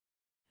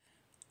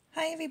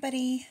Hi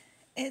everybody,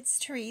 it's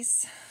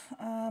Tereese.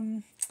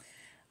 I'm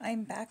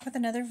back with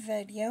another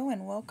video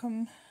and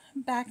welcome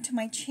back to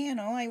my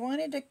channel. I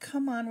wanted to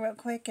come on real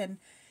quick and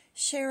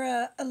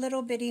share a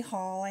little bitty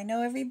haul. I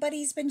know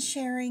everybody's been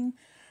sharing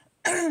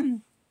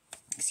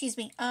excuse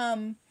me,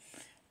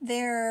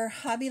 their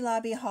Hobby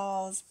Lobby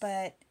hauls,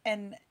 but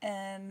and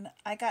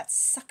I got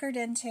suckered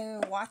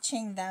into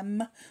watching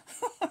them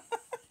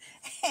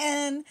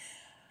and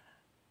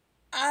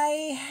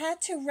I had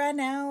to run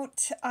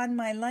out on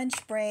my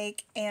lunch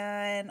break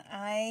and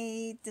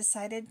I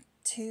decided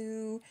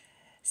to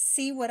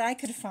see what I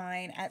could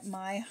find at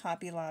my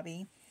Hobby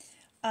Lobby.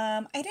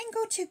 I didn't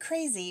go too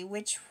crazy,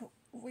 which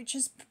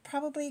is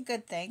probably a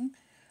good thing.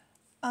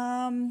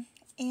 And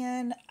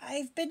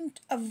I've been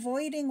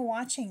avoiding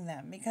watching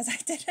them because I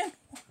didn't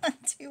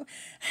want to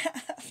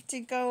have to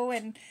go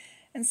and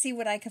see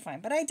what I could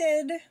find. But I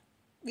did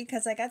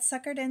because I got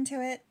suckered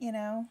into it, you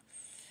know.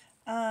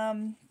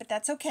 But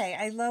that's okay.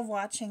 I love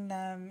watching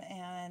them,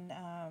 and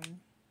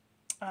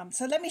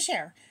so let me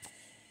share.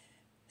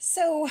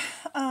 So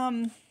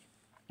I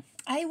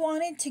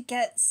wanted to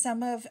get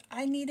some of.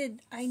 I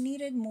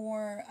needed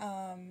more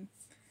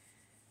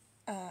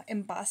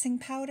embossing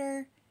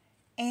powder,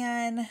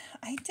 and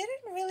I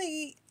didn't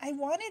really. I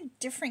wanted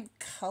different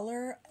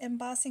color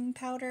embossing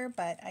powder,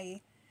 but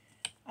I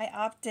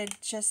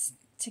opted just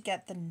to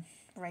get the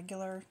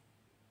regular.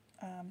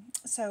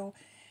 So.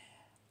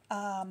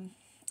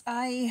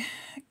 I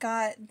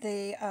got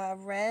the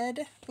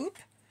red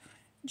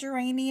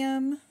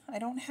geranium. I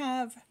don't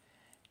have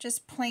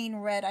just plain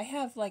red. I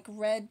have like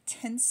red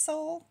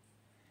tinsel.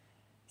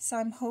 So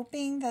I'm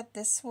hoping that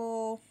this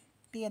will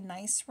be a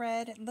nice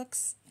red. It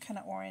looks kind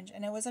of orange,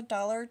 and it was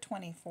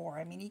 $1.24.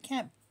 I mean, you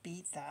can't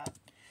beat that.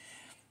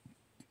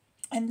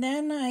 And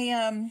then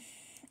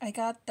I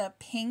got the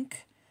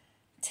pink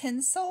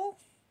tinsel.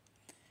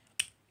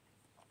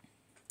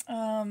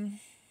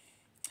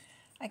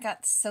 I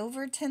got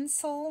silver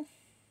tinsel,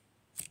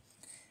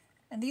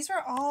 and these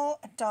were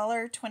all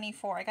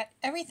 $1.24. I got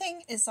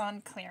everything is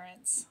on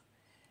clearance.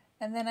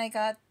 And then I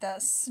got the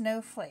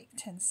snowflake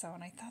tinsel,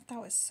 and I thought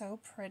that was so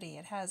pretty.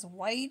 It has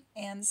white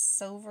and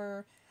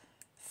silver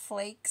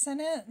flakes in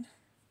it.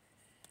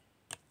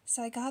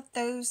 So I got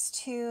those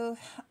two.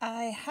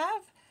 I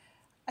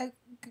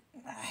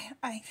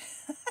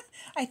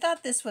I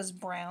thought this was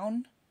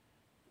brown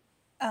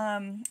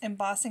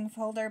embossing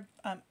powder.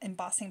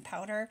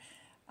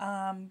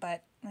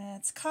 But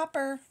it's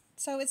copper,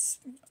 so it's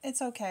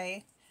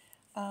okay.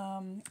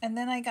 And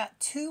then I got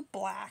two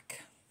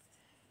black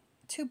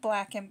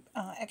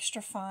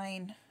extra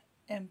fine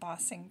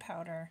embossing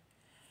powder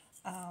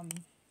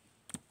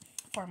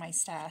for my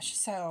stash.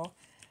 So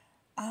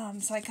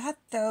so I got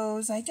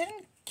those. I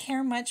didn't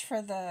care much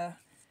for the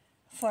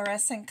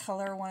fluorescent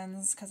color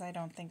ones because I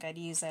don't think I'd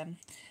use them.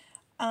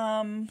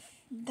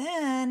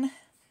 Then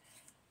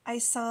I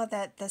saw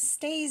that the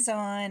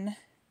StazOn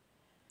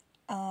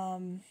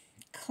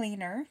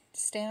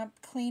stamp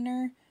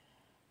cleaner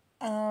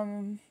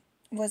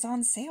was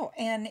on sale,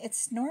 and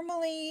it's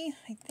normally,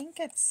 I think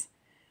it's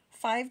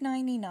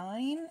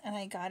 $5.99, and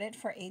I got it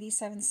for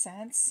 87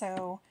 cents.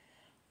 So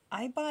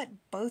I bought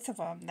both of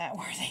them that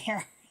were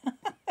there.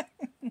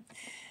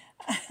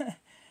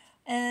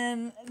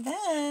 And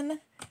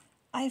then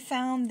I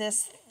found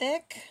this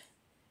thick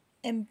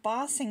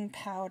embossing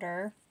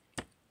powder.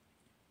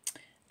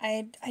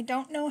 I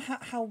don't know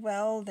how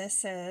well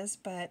this is,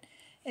 but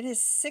it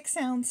is 6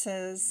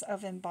 ounces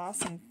of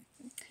embossing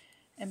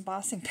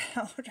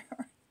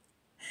powder.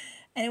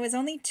 And it was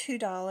only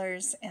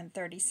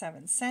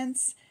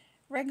 $2.37.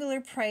 Regular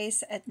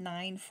price at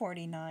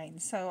 $9.49.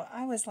 So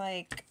I was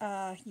like,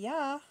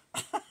 yeah.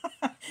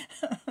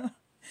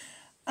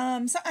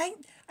 So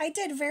I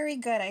did very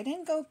good. I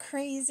didn't go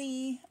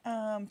crazy,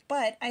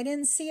 but I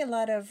didn't see a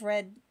lot of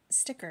red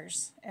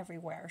stickers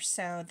everywhere.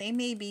 So they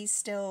may be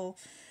still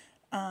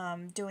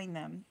doing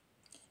them,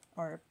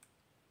 or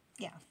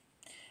yeah.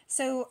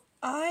 So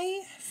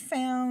I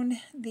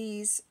found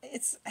these,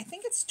 I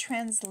think it's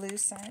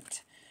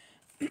translucent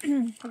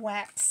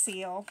wax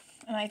seal,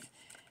 and I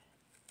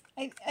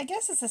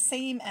guess it's the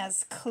same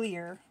as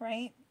clear,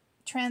 right?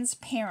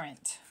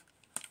 Transparent.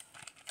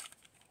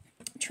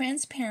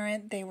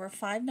 They were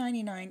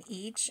 $5.99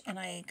 each, and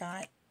I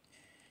got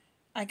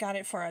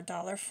it for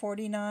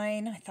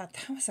 $1.49. I thought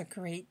that was a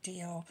great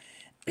deal.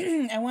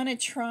 I want to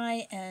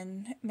try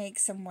and make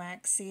some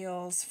wax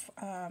seals,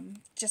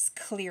 just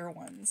clear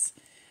ones.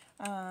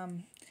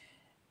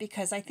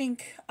 Because I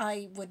think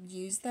I would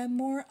use them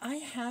more. I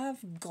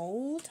have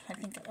gold. I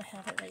think I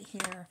have it right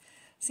here.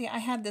 See, I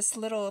had this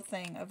little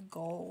thing of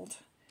gold,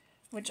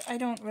 which I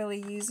don't really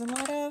use a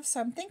lot of. So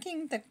I'm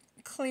thinking the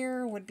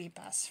clear would be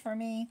best for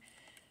me.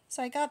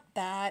 So I got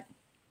that.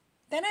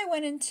 Then I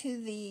went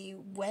into the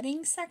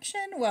wedding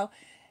section. Well,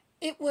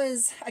 it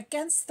was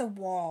against the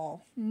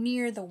wall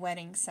near the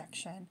wedding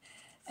section.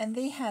 And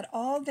they had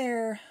all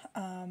their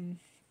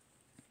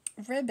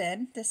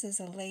ribbon. This is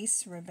a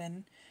lace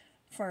ribbon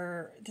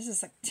this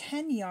is like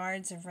 10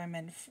 yards of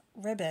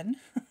ribbon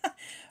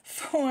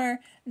for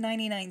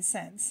 99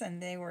 cents,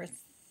 and they were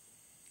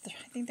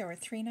I think they were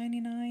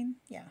 $3.99.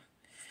 Yeah.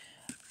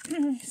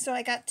 So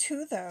I got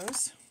 2 of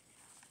those.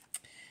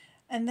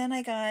 And then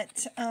I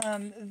got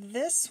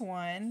this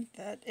one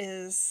that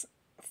is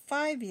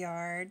 5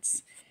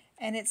 yards,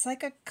 and it's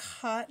like a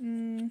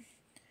cotton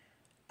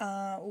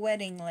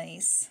wedding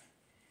lace.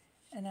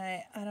 And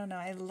I don't know,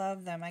 I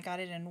love them. I got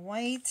it in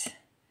white,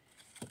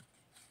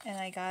 and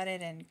I got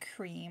it in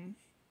cream.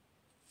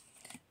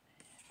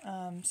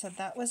 So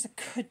that was a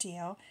good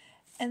deal.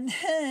 And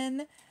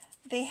then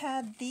they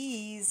had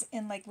these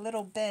in like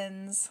little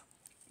bins,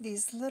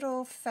 these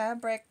little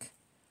fabric,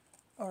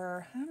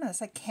 or I don't know,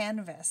 it's like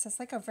canvas. It's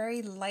like a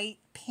very light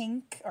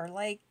pink or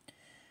light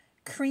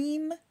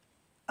cream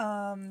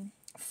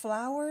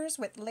flowers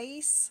with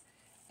lace,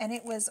 and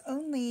it was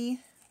only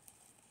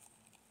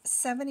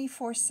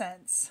 74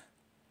 cents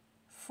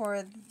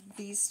for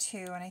these 2.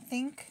 And I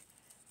think,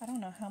 I don't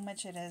know how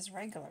much it is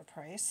regular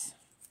price.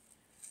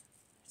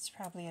 It's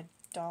probably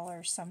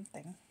 $1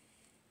 something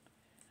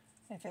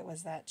if it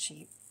was that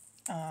cheap.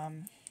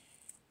 I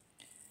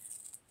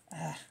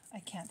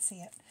can't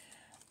see it.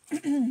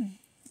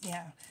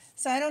 Yeah,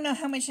 so I don't know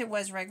how much it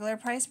was regular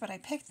price, but I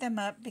picked them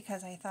up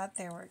because I thought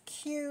they were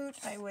cute.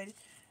 I would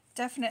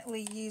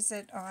definitely use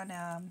it on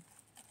a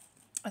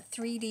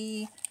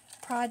 3D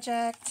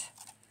project.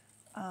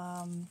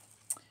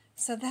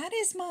 So that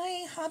is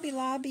my Hobby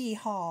Lobby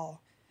haul.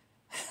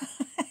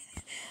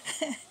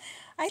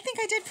 I think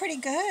I did pretty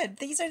good.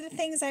 These are the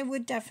things I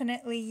would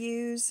definitely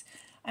use.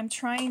 I'm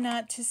trying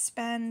not to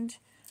spend,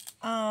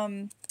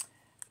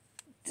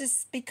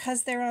 just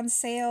because they're on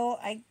sale.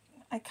 I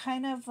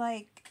kind of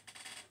like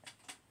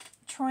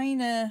trying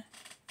to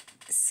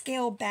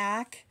scale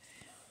back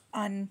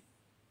on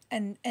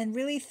and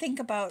really think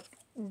about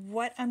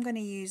what I'm going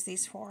to use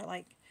these for.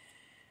 Like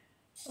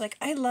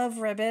I love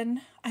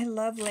ribbon, I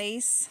love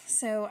lace,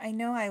 so I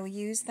know I will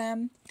use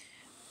them.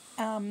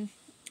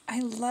 I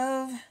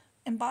love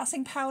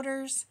embossing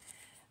powders,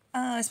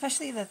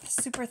 especially the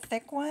super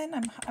thick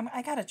one.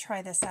 I gotta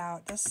try this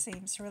out. This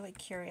seems really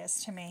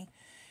curious to me.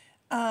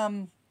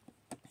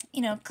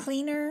 You know,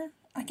 cleaner.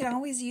 I can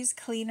always use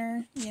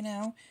cleaner. You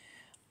know,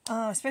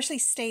 especially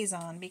stays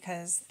on,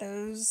 because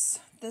this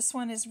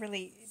one is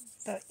really,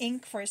 the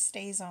ink for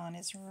stays on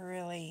is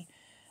really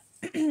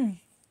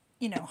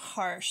you know,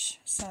 harsh.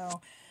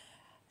 So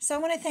I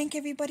want to thank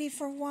everybody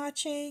for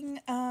watching.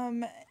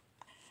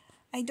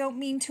 I don't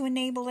mean to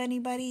enable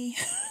anybody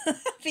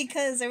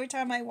because every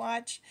time I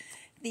watch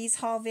these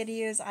haul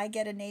videos, I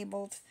get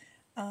enabled.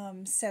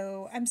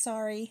 So I'm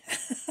sorry.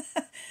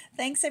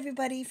 Thanks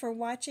everybody for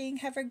watching.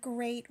 Have a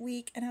great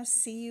week, and I'll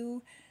see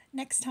you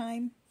next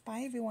time.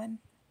 Bye everyone.